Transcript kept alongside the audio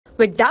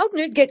With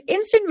Doubtnut, get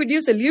instant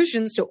video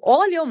solutions to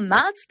all your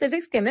maths,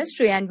 physics,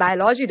 chemistry, and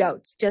biology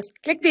doubts. Just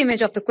click the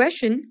image of the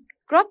question,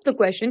 crop the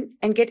question,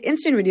 and get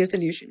instant video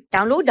solution.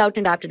 Download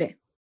Doubtnut app today.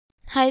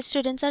 Hi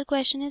students, our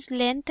question is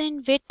length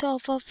and width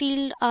of a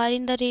field are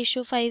in the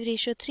ratio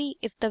 5:3.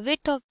 If the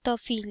width of the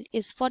field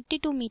is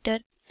 42 meter,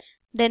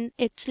 then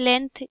its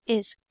length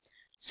is.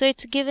 So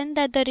it's given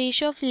that the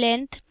ratio of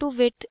length to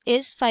width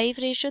is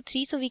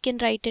 5:3. So we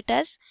can write it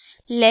as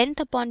length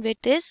upon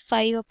width is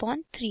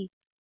 5/3.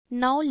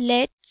 Now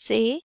let's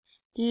say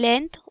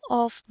length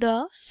of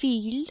the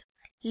field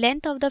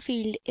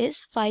is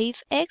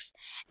 5x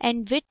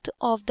and width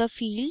of the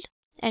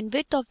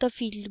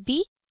field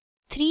be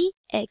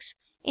 3x.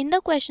 In the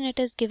question it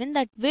is given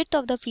that width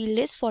of the field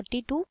is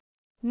 42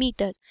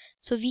 meter.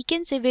 So we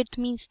can say width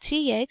means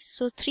 3x.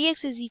 So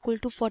 3x is equal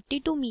to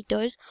 42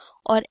 meters,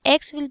 or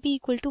x will be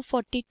equal to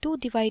 42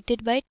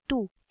 divided by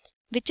 2,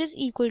 which is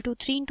equal to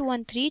 3 into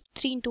 1 3,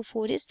 3 into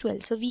 4 is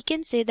 12. So we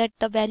can say that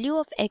the value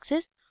of x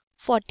is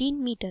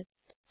 14 meter.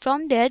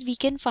 From there we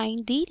can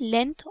find the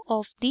length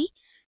of the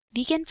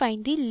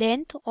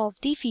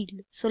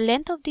field. So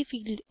length of the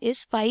field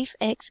is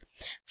 5x.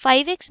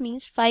 5x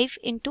means 5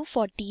 into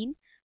 14.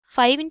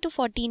 5 into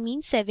 14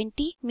 means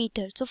 70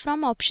 meters. So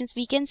from options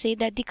we can say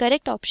that the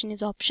correct option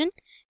is option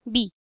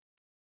B.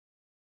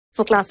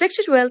 For class 6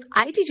 to 12,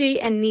 IIT JEE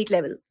and NEET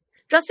level.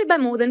 Trusted by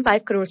more than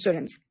 5 crore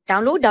students.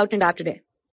 Download Doubtnut app today.